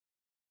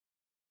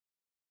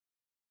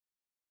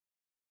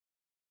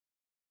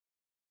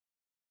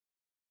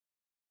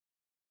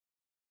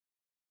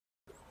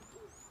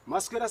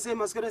Masquera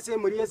se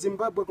muri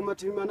Zimbabwe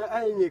kumativi mana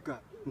ainyika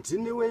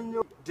ndini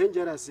wenyu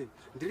dangerous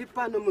ndiri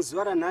pano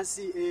muzuva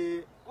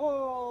ranhasi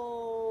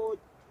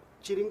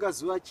chiringa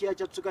zuva chiya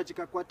chatsvuka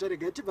chikakwata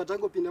regai tibva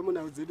tangopinda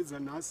munhau dzedu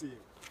dzanhasi.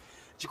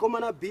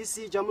 Chikomana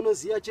BC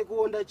chamunoziva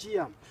chekuonda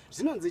chiya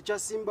zvinonzi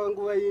chasimba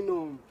nguva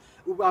ino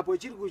apo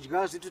chiri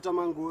kudya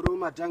zvitutamangoro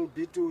madung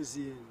beetles.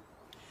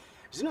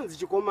 Zvinonzi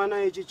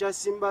chikomana ichi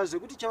chasimba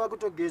zvekuti chava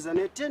kutogeza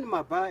ne10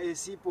 mabha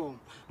esipo.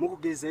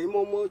 Mukugeza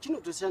imomo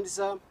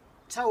chinotoshandisa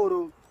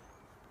tauro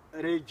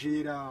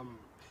rejira.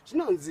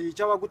 Zvinonzi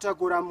chava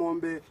kutakura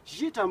mombe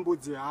chichiita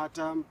mbudzi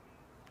hata.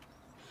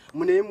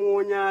 Mune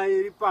muonya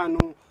iri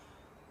pano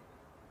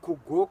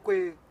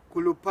kugokwe,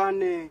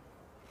 kulupane,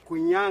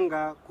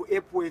 kunyanga,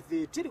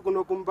 kuEpworth tiri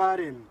kuno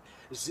kuMbare.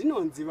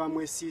 Zvinonzi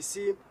vamwe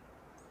sisi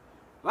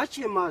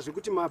vachema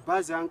zvekuti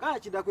mabhazi anga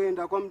achida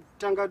kuenda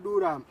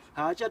kwaMutangadura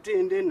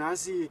haachatoende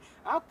nhasi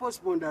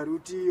apostponda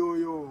ruti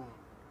iyoyo.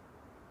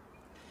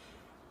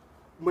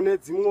 Mune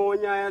dzimwewo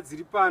nyaya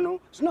dziri pano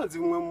zvinonzi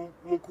mumwe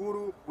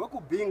mukuru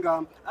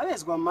wekubhinga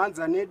avezwa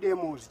mhanza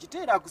nedemo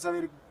zvichiteera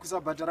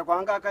kusabhadhara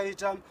kwaanga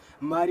akaita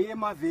mari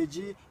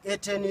yemavheji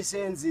e10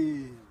 cents.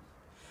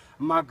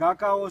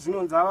 Magakawo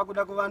zvinonzi ava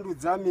kuda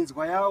kuvandudza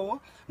minzwa yawo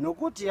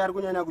nokuti ari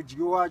kunyanya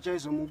kudyiwa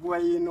chaizvo munguva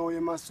ino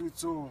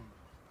yemasutso.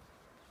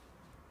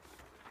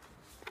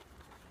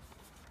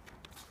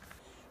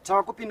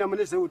 Tava kupinda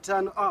mune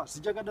zveutano.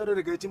 Zvichakadaro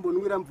regai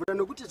timbonwira mvura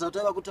nokuti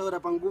zvatava kutaura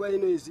panguva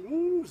ino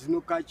izvi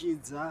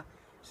zvinokachidza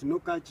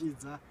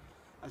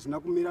hazvina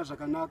kumira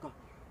zvakanaka.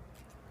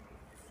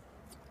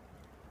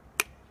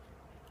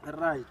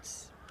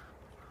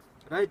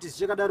 Right,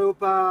 zvichakadaro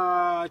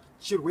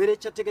pachirwere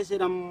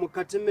chatekeshera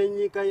mukati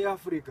menyika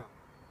yeAfrica.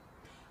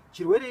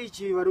 Chirwere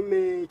ichi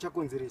varume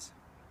chakonzeresa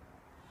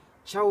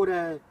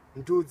chauraya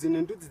ndudzi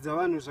nendudzi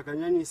dzavanhu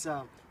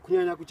zvakanyanyisa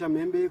kunyanya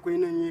kuchamhembe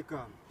kweino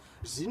nyika.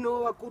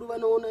 Zvino vakuru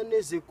vanoona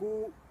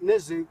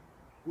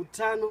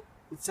nezveutano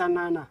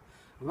utsanana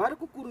vari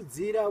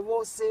kukurudzira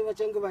vose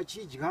vachange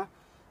vachidya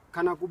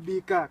kana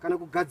kubika kana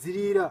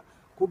kugadzirira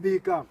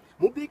kubika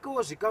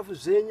mubikewo zvikafu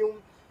zvenyu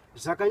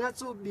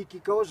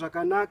zvakanyatsobikikawo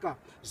zvakanaka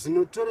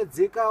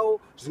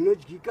zvinotoredzekawo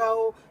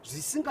zvinodyikawo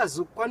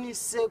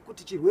zvisingazokwanise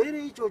kuti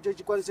chirwere ichocho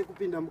chikwanise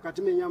kupinda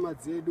mukati menyama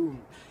dzedu.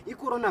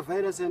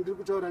 Coronavirus yandiri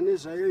kutaura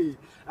nezvayo iyi,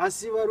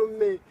 asi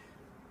varume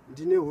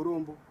ndine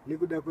urombo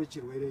nekuda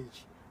kwechirwere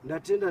ichi.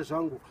 Ndatenda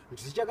zvangu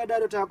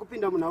zvichakadaro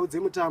taakupinda munhau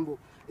dzemutambo.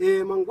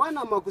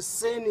 Mangwana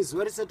makuseni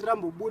zuva risati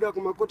rambobuda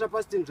kumakota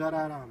pasti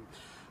nzvarara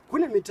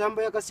kune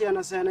mitambo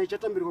yakasiyana-siyana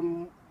ichatambirwa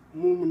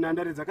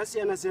munhandare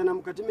dzakasiyana-siyana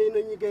mukati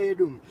meino nyika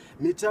yedu.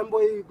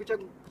 Mitambo iyi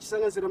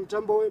kuchisanganisira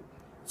mutambo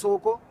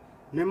wetsoko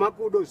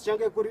nemakudo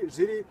zvichange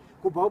zviri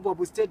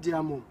kuBaobab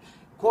Stadium.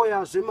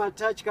 Koya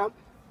zvematachka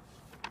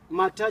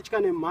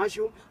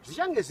nemhashu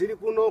zvichange zviri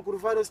kuno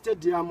kuRufaro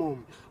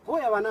Stadium.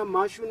 Koya vana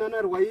mhashu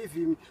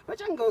nanarwaivi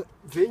vachange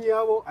bvenyu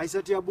yavo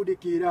haisati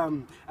yabudikira.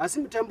 Asi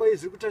mitambo iyi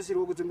zviri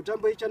kutarisirwa kuti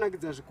mitambo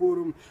ichanakidza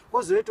zvikuru.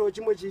 Kwozoitawo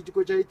chimwe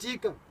chiitiko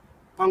chaitika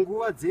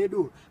panguva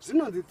dzedu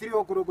zvinonzi 3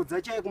 o'clock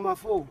dzachaye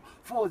kuma4,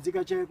 4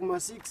 dzikachaye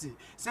kuma6,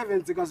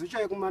 7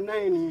 dzikazochaye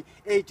kuma9,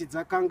 8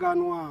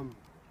 dzakanganwa.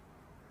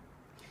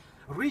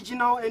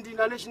 Regional and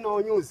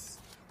international news.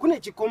 Kune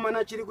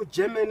chikomana chiri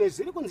kuGermany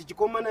zviri kunzi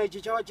chikomana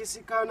ichi chava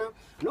chisikana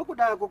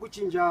nokuda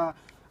kwokuchinja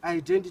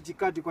identity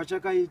card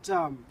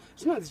kwachakaita.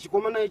 Zvinonzi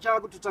chikomana ichi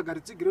chava kutotsvaga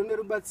rutsigiro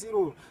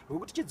nerubatsiro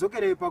rwokuti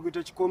chidzokerei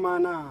pakuita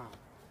chikomana.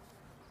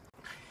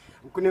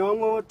 Kune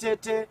vamwewo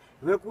tete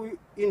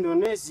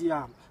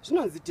vekuIndonesia.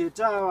 Zvinonzi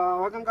tete ava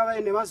vakanga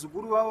vaine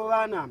vazukuru vavo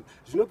vana.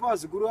 Zvinopa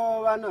vazukuru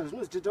vavo vana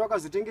zvinonzi tete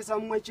vakazotengesa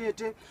mumwe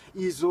chete.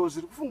 Izvo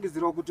zviri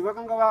kufungidzirwa kuti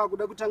vakanga vava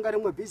kuda kutanga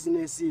rimwe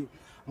bhizinesi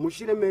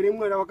mushure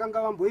merimwe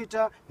ravakanga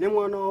vamboita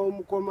nemwana wavo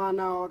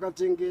mukomana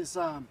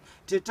vakatengesa.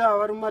 Tete ava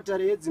vari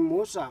mumatare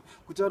edzimhosva.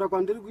 Kutaura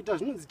kwandiri kuita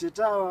zvinonzi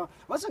tete ava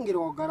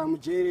vasangerwa kugara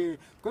mujere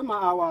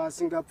kwemaawa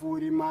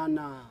asingapfuuri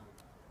 4.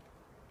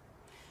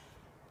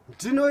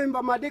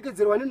 Ndinoimba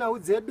madekedzerwa nenhau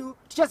dzedu.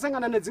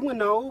 Tichasangana nedzimwe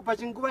nhau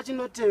pachinguva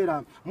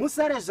chinotevera.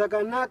 Musare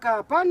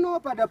zvakanaka pano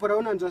paDapura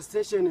Unanzva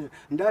Station.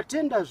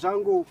 Ndatenda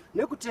zvangu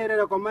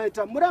nekuteerera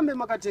kwamaita. Murambe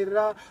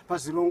makateerera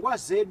pazvirongwa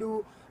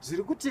zvedu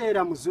zviri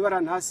kuteera muzuva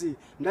ranhasi.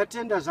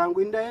 Ndatenda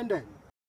zvangu, indaenda.